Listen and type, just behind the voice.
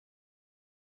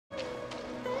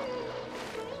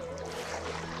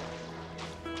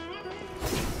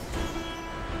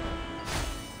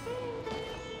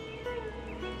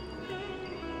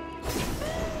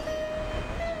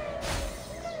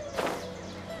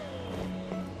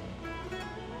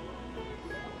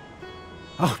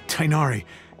Oh, Tainari,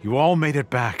 you all made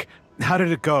it back. How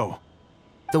did it go?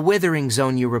 The withering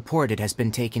zone you reported has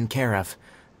been taken care of.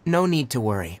 No need to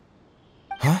worry.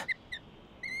 Huh?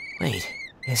 Wait,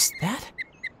 is that?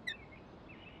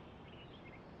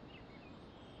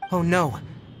 Oh no,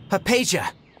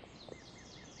 Hypatia!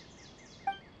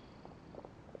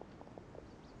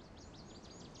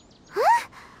 Huh?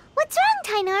 What's wrong,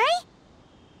 Tainari?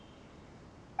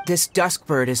 This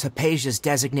Duskbird is Hypatia's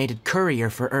designated courier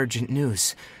for urgent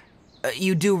news.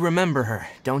 You do remember her,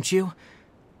 don't you?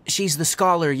 She's the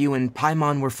scholar you and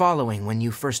Paimon were following when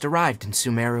you first arrived in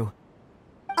Sumeru.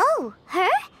 Oh, her?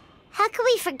 How could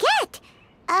we forget?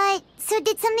 So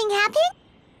did something happen?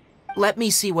 Let me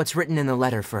see what's written in the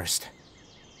letter first.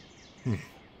 So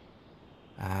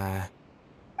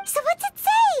what's it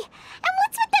say? And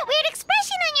what's with that weird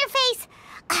expression on your face?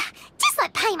 Just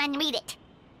let Paimon read it.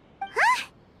 Huh?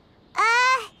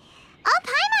 All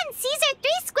Paimon sees are 3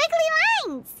 squiggly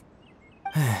lines.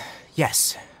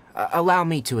 Yes. Allow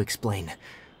me to explain.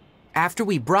 After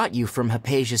we brought you from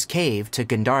Hypatia's cave to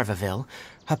Gandharvaville,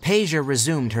 Hypatia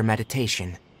resumed her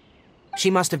meditation. She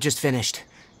must have just finished.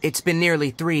 It's been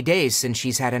nearly 3 days since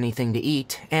she's had anything to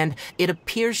eat, and it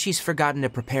appears she's forgotten to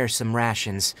prepare some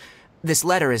rations. This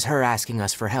letter is her asking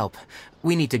us for help.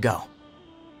 We need to go.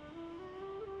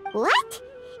 What?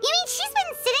 You mean she's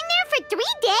been sitting there for 3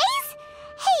 days?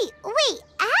 Hey, wait,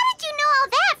 how did you know all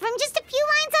that from just a few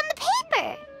lines on the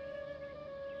paper?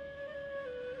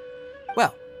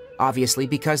 Well, obviously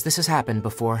because this has happened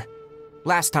before.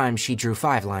 Last time she drew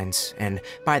 5 lines, and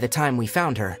by the time we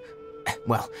found her,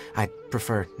 well, I'd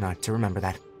prefer not to remember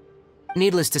that.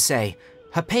 Needless to say,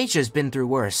 Hypatia's been through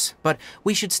worse, but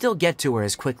we should still get to her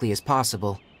as quickly as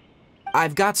possible.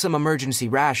 I've got some emergency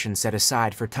rations set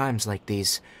aside for times like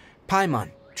these. Paimon,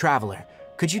 Traveler,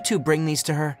 could you two bring these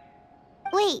to her?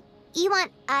 Wait, you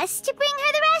want us to bring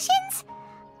her the rations?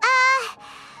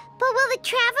 But will the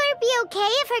Traveler be okay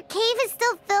if her cave is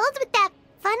still filled with that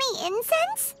funny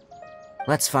incense?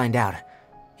 Let's find out.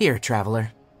 Here,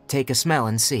 Traveler, take a smell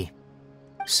and see.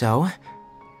 So,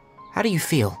 how do you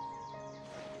feel?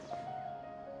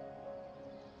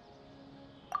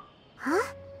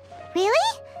 Huh?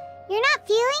 Really? You're not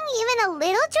feeling even a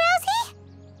little drowsy?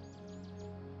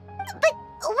 But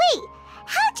wait,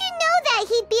 how'd you know that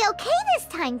he'd be okay this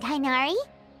time, Tainari?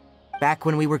 Back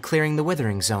when we were clearing the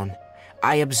Withering Zone,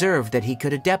 I observed that he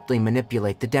could adeptly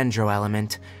manipulate the Dendro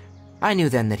element. I knew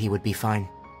then that he would be fine.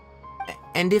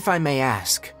 And if I may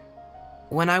ask,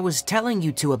 when I was telling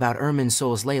you two about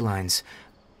Irminsul's ley lines,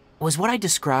 was what I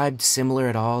described similar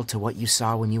at all to what you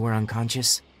saw when you were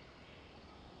unconscious?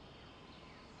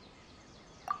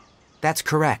 That's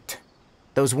correct.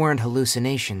 Those weren't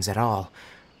hallucinations at all,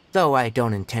 though I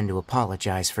don't intend to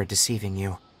apologize for deceiving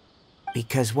you.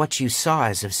 Because what you saw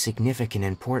is of significant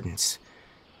importance,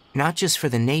 not just for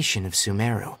the nation of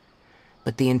Sumeru,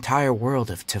 but the entire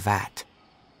world of Teyvat.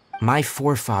 My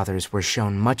forefathers were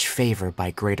shown much favor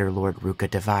by Greater Lord Ruka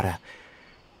Devata.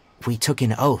 We took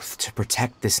an oath to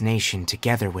protect this nation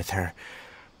together with her.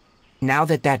 Now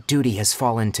that that duty has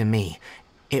fallen to me,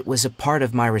 it was a part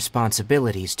of my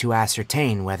responsibilities to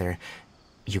ascertain whether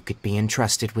you could be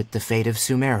entrusted with the fate of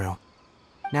Sumeru.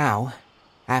 Now,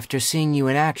 after seeing you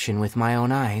in action with my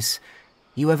own eyes,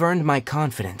 you have earned my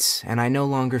confidence, and I no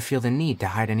longer feel the need to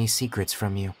hide any secrets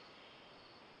from you.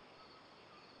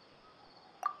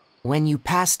 When you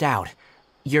passed out,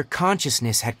 your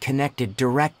consciousness had connected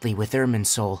directly with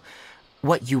Irminsul.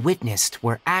 What you witnessed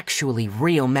were actually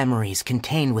real memories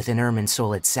contained within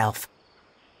Irminsul itself.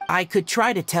 I could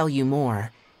try to tell you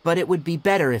more, but it would be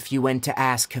better if you went to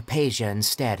ask Hypatia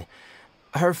instead.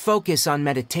 Her focus on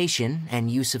meditation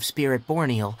and use of Spirit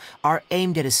Borneal are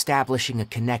aimed at establishing a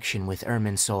connection with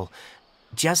Irminsul,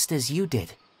 just as you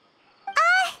did.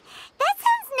 That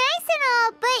sounds nice and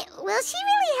all, but will she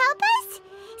really help us?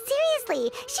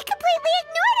 Seriously, she completely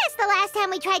ignored us the last time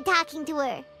we tried talking to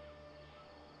her.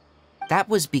 That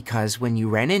was because when you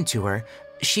ran into her,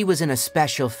 she was in a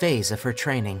special phase of her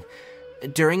training.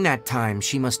 During that time,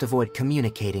 she must avoid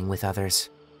communicating with others.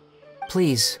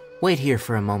 Please, wait here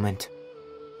for a moment.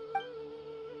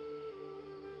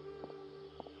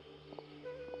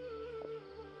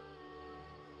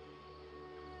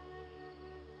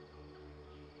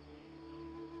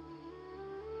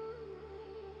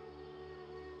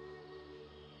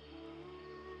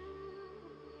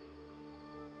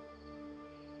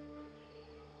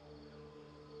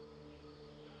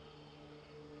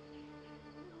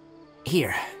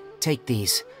 Here, take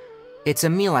these. It's a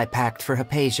meal I packed for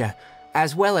Hypatia,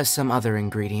 as well as some other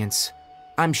ingredients.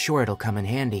 I'm sure it'll come in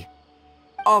handy.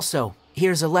 Also,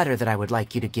 here's a letter that I would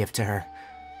like you to give to her.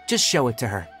 Just show it to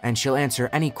her, and she'll answer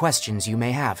any questions you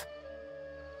may have.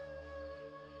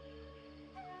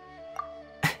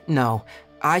 No,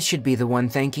 I should be the one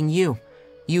thanking you.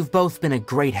 You've both been a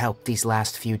great help these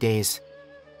last few days.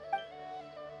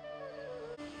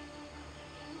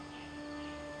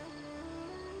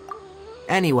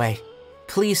 Anyway,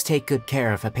 please take good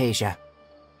care of Hypatia.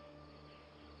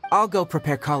 I'll go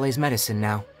prepare Kale's medicine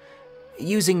now.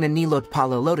 Using the Nilot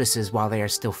Pala lotuses while they are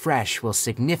still fresh will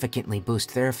significantly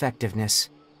boost their effectiveness.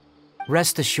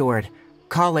 Rest assured,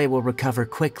 Kale will recover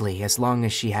quickly as long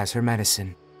as she has her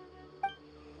medicine.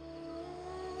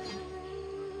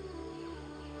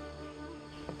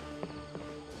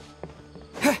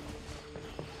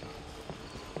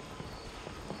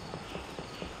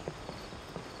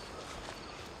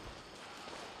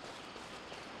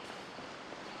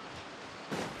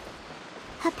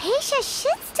 Hypatia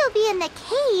should still be in the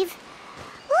cave.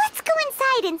 Let's go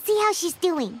inside and see how she's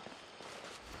doing.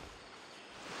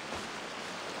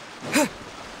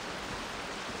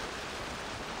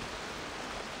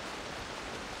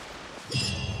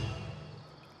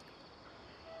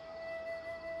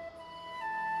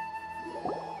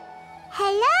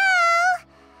 Hello?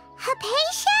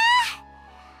 Hypatia?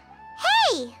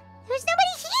 Hey, there's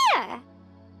nobody here.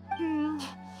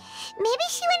 Maybe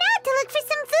she went out to look for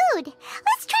some food.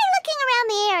 Let's try looking around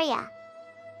the area.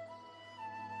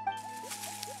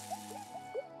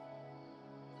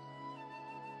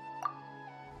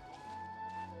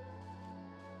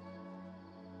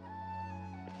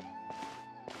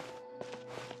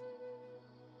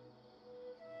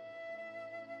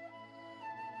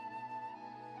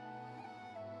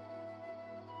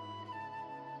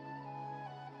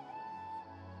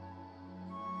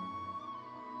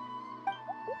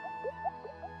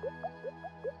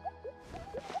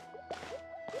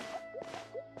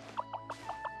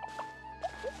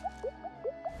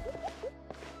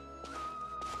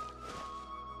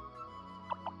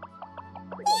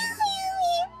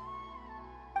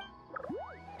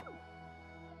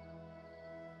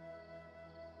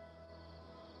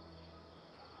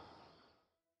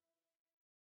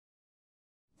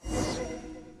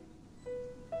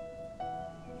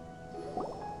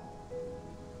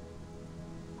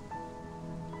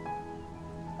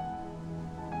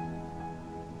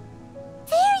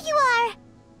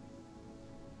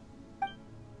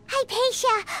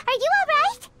 Hypatia, are you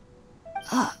alright?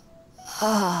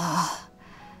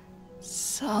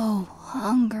 So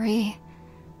hungry.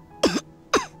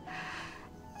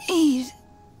 Need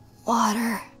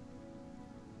water.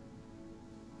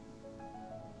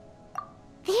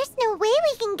 There's no way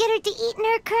we can get her to eat in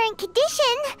her current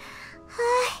condition.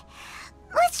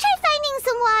 Let's try finding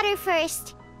some water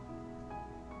first.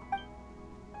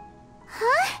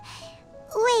 Huh?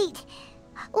 Wait.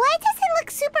 Why does it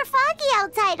look super foggy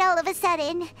outside all of a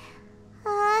sudden?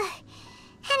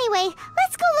 Anyway,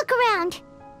 let's go look around.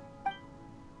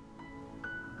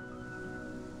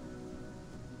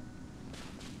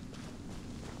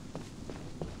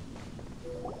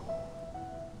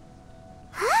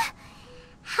 Huh?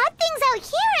 How'd things out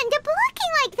here end up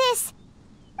looking like this?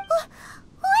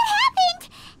 What happened?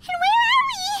 And where are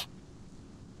we?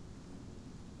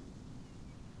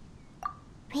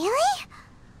 Really?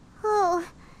 Oh,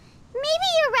 maybe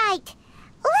you're right.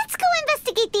 Let's go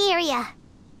investigate the area.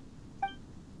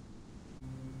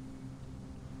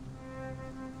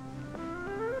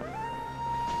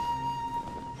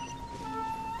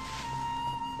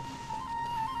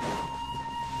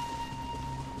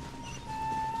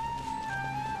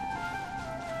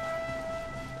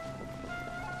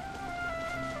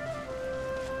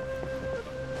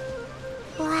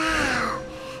 Wow,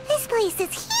 this place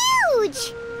is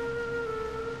huge!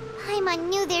 Paimon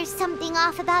knew there's something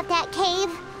off about that cave.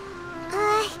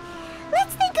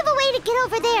 Let's think of a way to get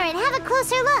over there and have a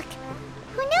closer look.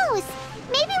 Who knows?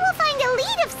 Maybe we'll find a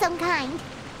lead of some kind.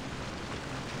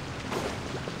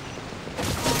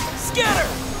 Scatter!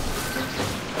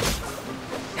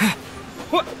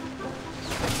 What?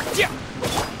 Yeah.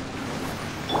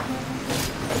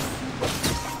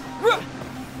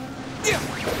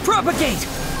 Propagate!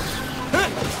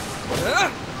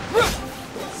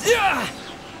 Yeah.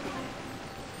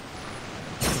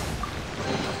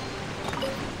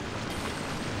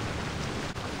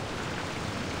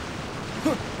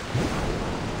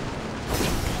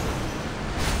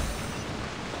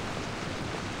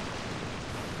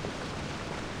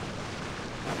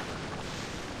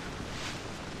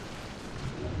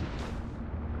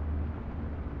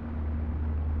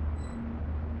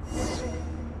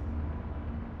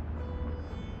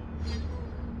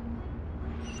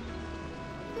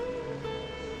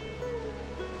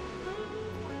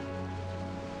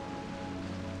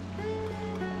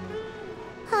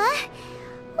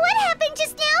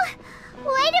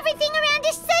 why'd everything around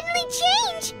us suddenly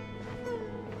change?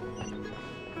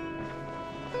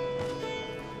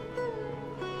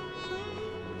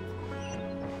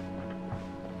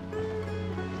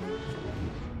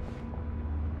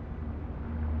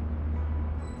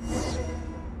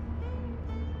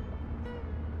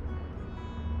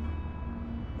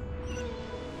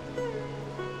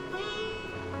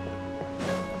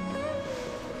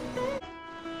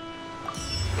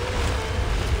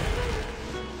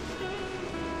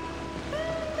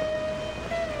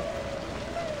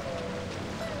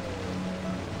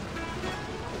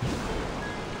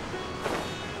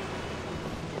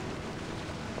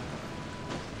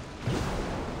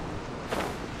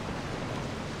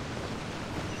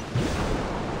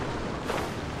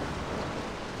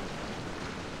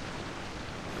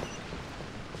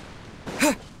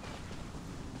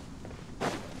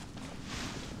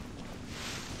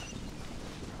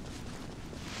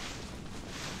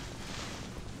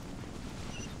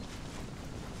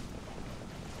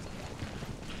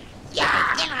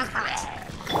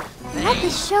 Let the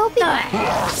show begin.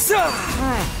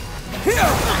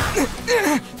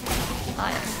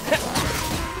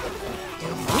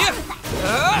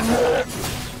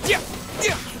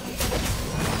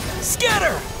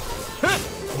 Scatter!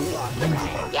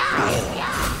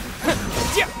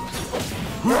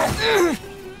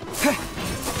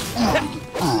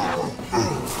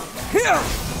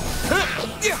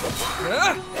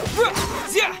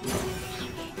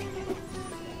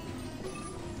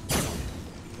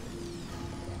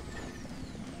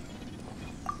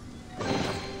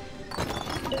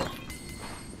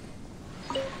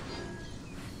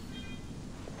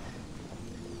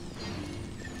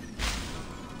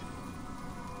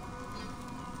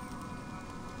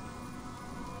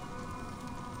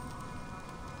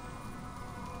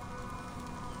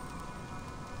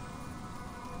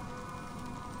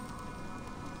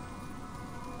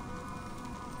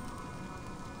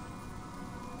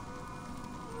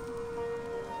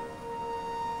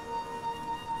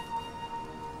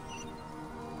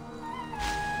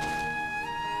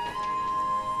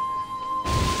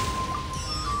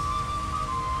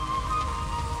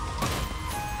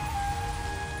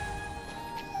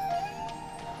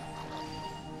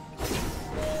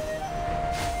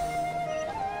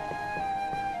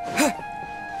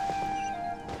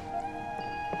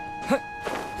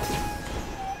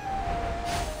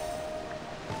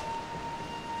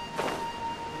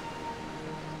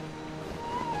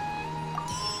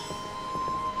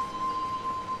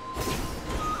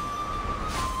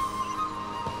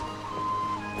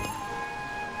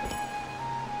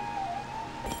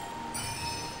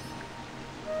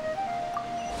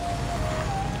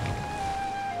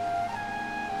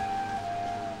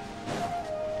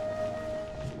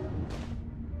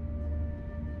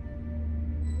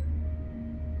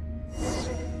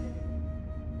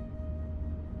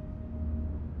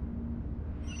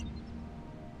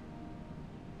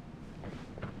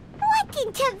 What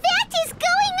into that is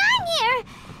going on here?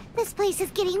 This place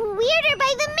is getting weirder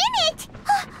by the minute.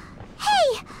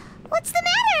 Hey, what's the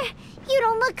matter? You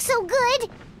don't look so good.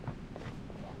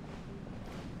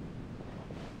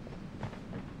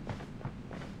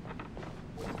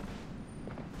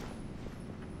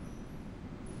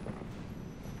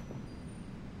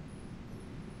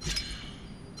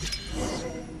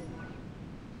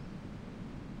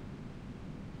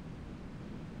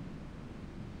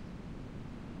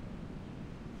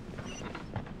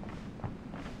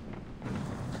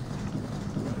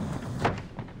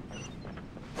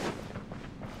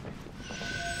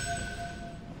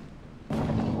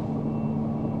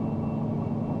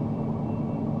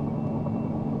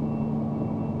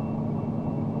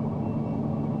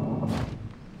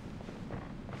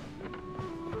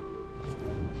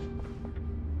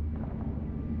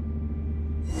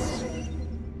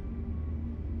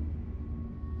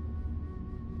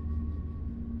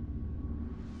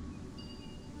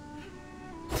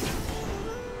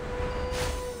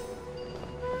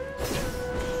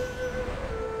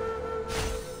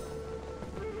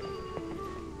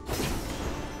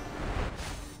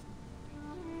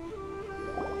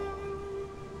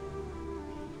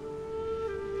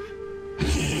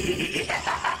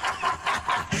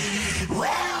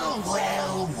 Well.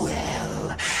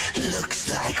 Looks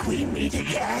like we meet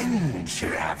again,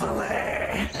 traveler.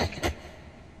 The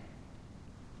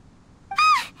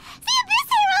Abyss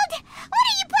Herald! What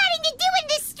are you planning to do in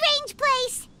this strange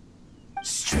place?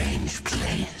 Strange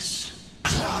place.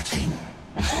 Plotting.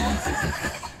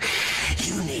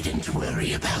 You needn't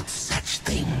worry about such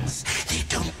things. They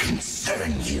don't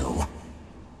concern you.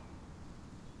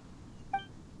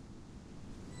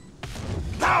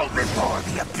 Bow before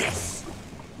the Abyss!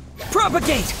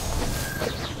 Propagate!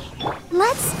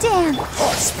 Let's dance.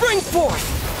 Spring forth!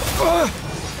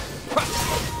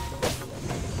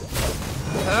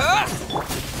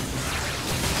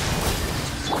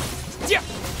 Yeah!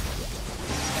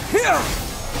 Yeah!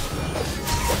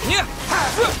 Yeah!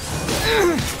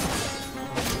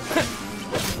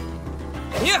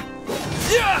 Yeah!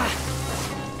 Yeah!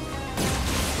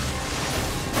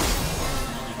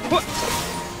 What?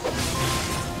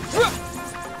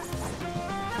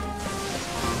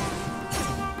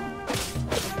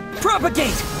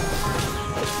 Propagate!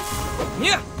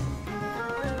 Yeah!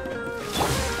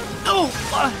 Oh!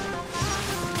 Huh?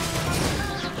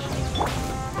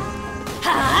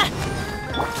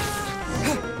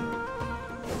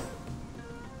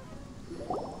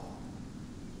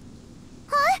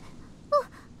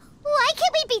 Why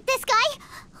can't we beat this guy?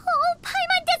 Oh,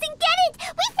 Paimon doesn't get it!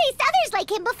 We faced others like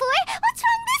him before! What's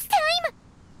wrong this time?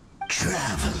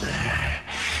 Traveler,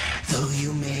 though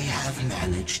you may have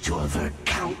managed to avert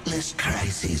countless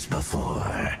crises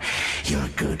before, your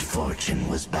good fortune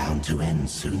was bound to end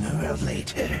sooner or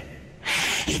later.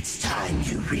 It's time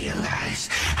you realize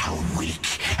how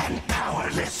weak and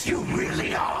powerless you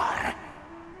really are.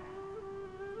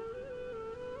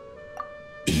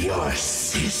 Your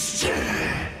sister.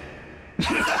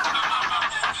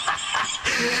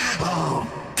 Oh,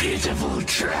 pitiful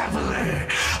traveler.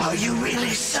 Are you really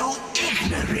so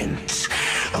ignorant?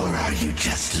 Or are you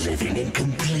just living in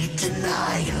complete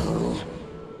denial?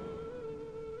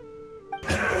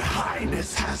 Her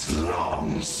Highness has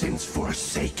long since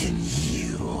forsaken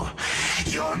you.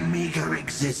 Your meager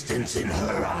existence in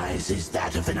her eyes is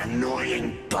that of an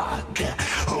annoying bug,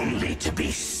 only to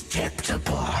be stepped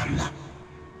upon.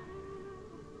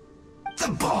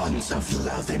 The bonds of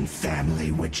love and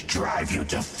family which drive you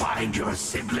to find your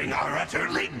sibling are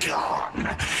utterly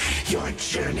gone. Your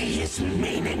journey is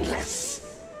meaningless.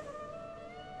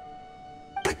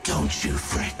 But don't you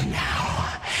fret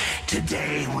now.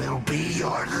 Today will be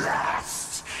your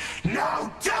last.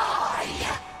 Now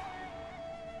die!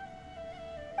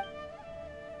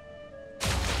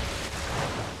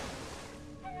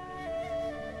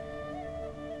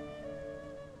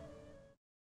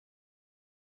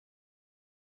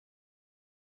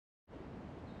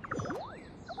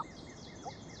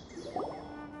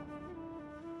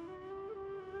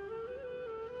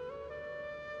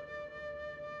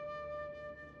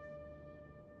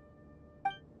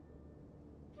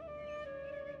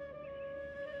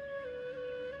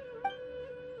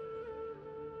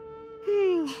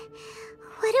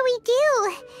 What do we do?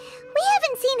 We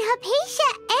haven't seen Hypatia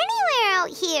anywhere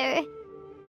out here.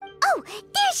 Oh,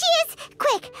 there she is!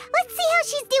 Quick, let's see how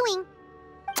she's doing.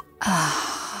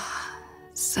 Ah,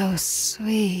 so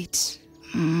sweet.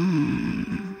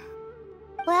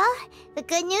 Well, the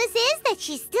good news is that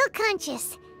she's still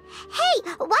conscious. Hey,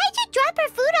 why'd you drop her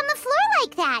food on the floor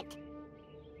like that?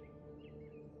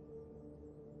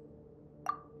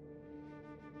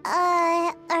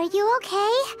 Are you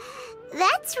okay?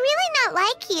 That's really not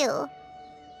like you.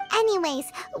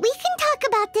 Anyways, we can talk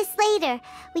about this later.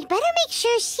 We better make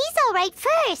sure she's alright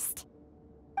first.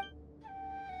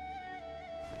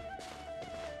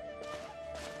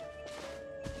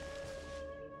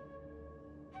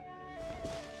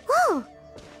 Whoa,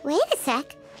 wait a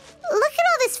sec. Look at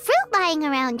all this fruit lying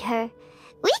around her.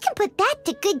 We can put that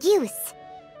to good use.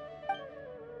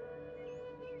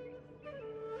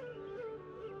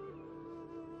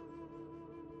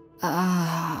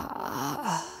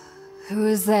 Who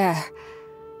is there?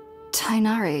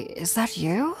 Tainari, is that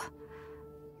you?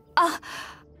 Huh?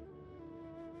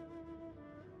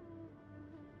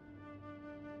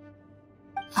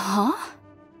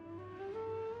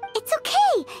 It's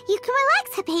okay. You can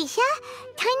relax, Hypatia.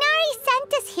 Tainari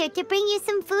sent us here to bring you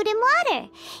some food and water.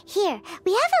 Here,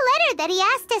 we have a letter that he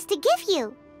asked us to give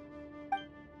you.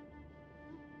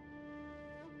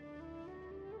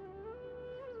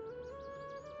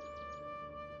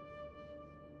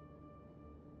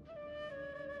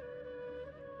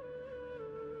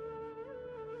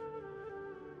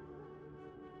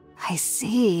 I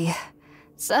see.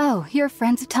 So, you're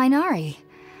friends of Tainari.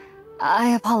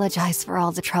 I apologize for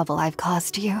all the trouble I've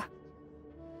caused you.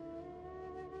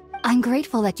 I'm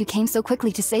grateful that you came so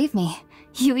quickly to save me.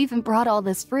 You even brought all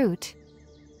this fruit.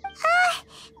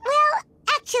 Well,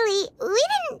 actually, we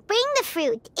didn't bring the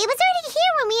fruit. It was already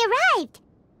here when we arrived.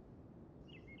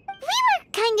 We were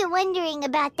kind of wondering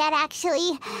about that,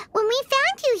 actually. When we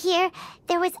found you here,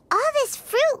 there was all this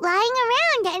fruit lying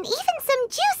around and even some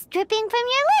juice dripping from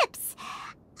your lips.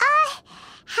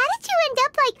 How did you end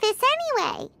up like this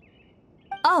anyway?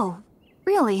 Oh,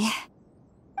 really?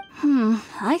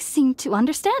 I seem to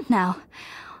understand now.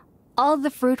 all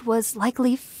the fruit was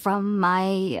likely from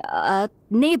my,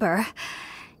 neighbor.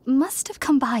 Must have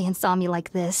come by and saw me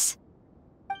like this.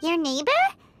 Your neighbor?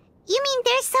 You mean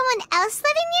there's someone else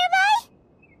living nearby?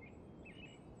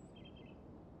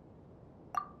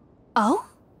 Oh?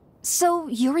 So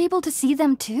you're able to see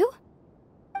them too?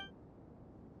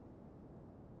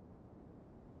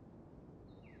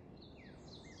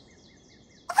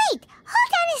 Wait,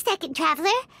 hold on a second,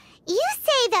 Traveler. You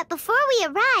say that before we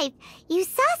arrived, you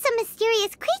saw some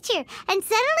mysterious creature and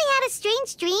suddenly had a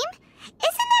strange dream?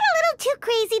 Isn't that a little too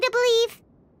crazy to believe?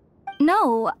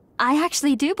 No, I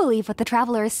actually do believe what the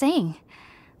Traveler is saying.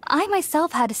 I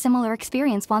myself had a similar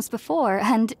experience once before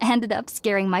and ended up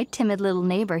scaring my timid little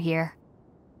neighbor here.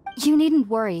 You needn't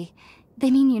worry. They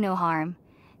mean you no harm.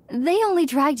 They only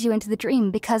dragged you into the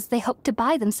dream because they hoped to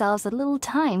buy themselves a little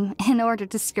time in order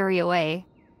to scurry away.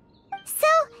 So,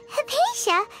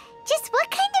 Hypatia, just what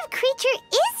kind of creature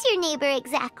is your neighbor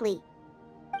exactly?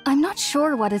 I'm not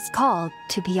sure what it's called,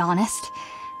 to be honest.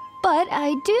 But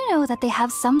I do know that they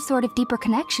have some sort of deeper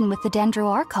connection with the Dendro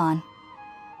Archon.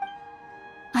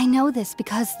 I know this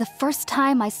because the first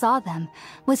time I saw them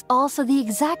was also the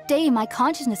exact day my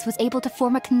consciousness was able to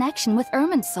form a connection with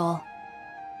Irminsul.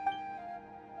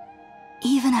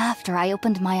 Even after I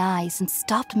opened my eyes and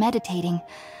stopped meditating,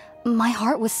 my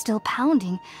heart was still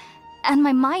pounding, and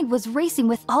my mind was racing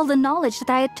with all the knowledge that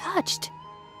I had touched.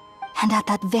 And at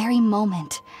that very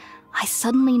moment, I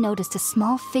suddenly noticed a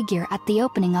small figure at the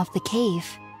opening of the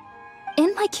cave.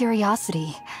 In my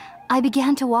curiosity, I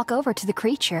began to walk over to the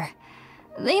creature.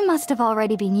 They must have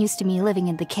already been used to me living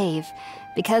in the cave,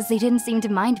 because they didn't seem to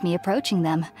mind me approaching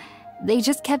them. They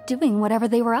just kept doing whatever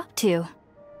they were up to.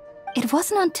 It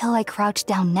wasn't until I crouched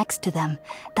down next to them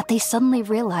that they suddenly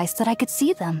realized that I could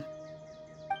see them.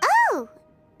 Oh!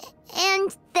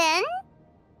 And then?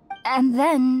 And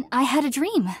then I had a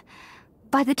dream.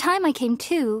 By the time I came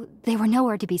to, they were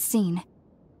nowhere to be seen.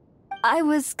 I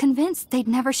was convinced they'd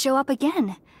never show up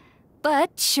again.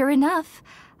 But sure enough,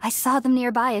 I saw them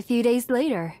nearby a few days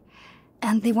later.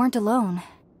 And they weren't alone.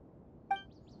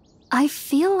 I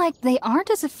feel like they aren't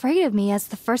as afraid of me as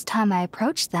the first time I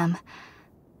approached them.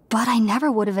 But I never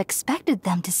would have expected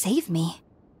them to save me.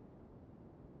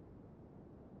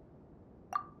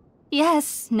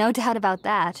 Yes, no doubt about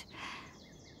that.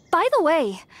 By the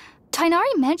way,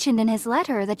 Tighnari mentioned in his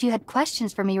letter that you had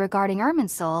questions for me regarding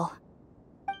Irminsul.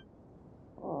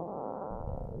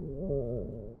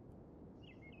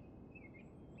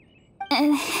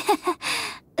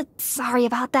 Sorry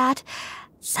about that.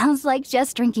 Sounds like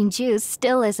just drinking juice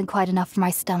still isn't quite enough for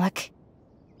my stomach.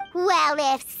 Well,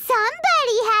 if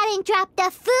somebody hadn't dropped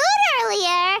the food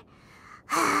earlier...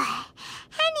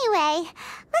 Anyway,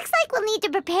 looks like we'll need to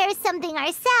prepare something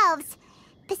ourselves.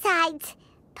 Besides,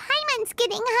 Paimon's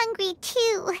getting hungry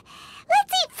too.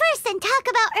 Let's eat first and talk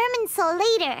about Irminsul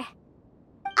later.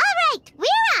 Alright,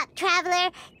 we're up, Traveler.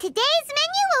 Today's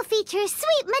menu will feature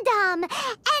sweet madame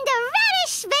and a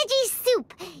radish veggie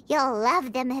soup. You'll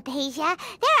love them, Hypatia.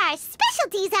 They're our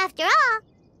specialties after all.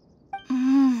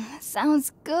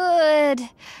 Sounds good.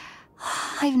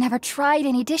 I've never tried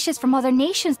any dishes from other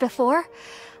nations before.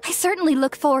 I certainly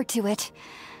look forward to it.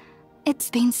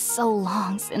 It's been so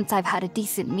long since I've had a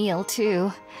decent meal,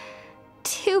 too.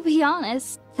 To be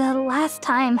honest, the last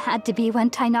time had to be when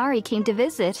Tighnari came to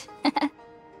visit.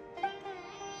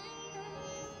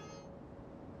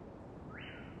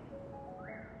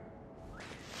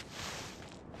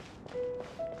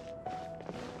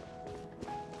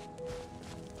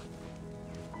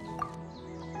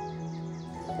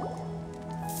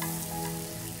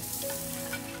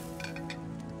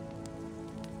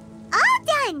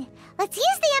 Let's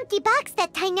use the empty box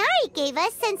that Tighnari gave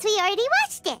us since we already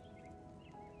washed it.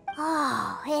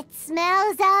 Oh, it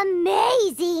smells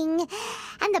amazing.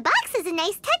 And the box is a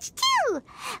nice touch, too.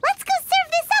 Let's go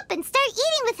serve this up and start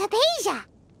eating with Hypatia.